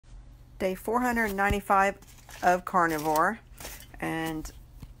Day 495 of Carnivore, and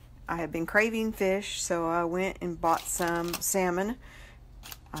I have been craving fish, so I went and bought some salmon.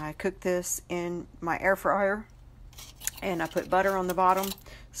 I cooked this in my air fryer, and I put butter on the bottom,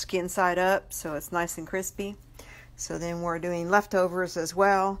 skin side up, so it's nice and crispy. So then we're doing leftovers as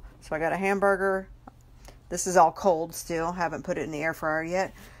well. So I got a hamburger. This is all cold still, haven't put it in the air fryer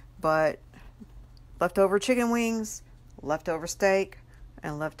yet, but leftover chicken wings, leftover steak,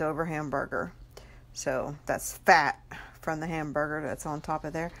 and leftover hamburger. So that's fat from the hamburger that's on top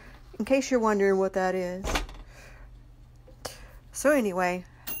of there, in case you're wondering what that is. So anyway,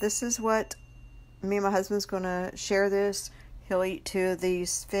 this is what me and my husband's gonna share this. He'll eat 2 of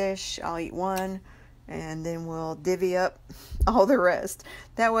these fish, I'll eat 1, and then we'll divvy up all the rest.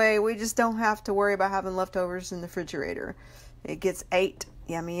 That way we just don't have to worry about having leftovers in the refrigerator. It gets ate.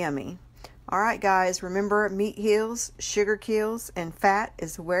 Yummy, yummy. Alright guys, remember, meat heals, sugar kills, and fat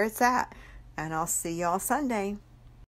is where it's at. And I'll see y'all Sunday.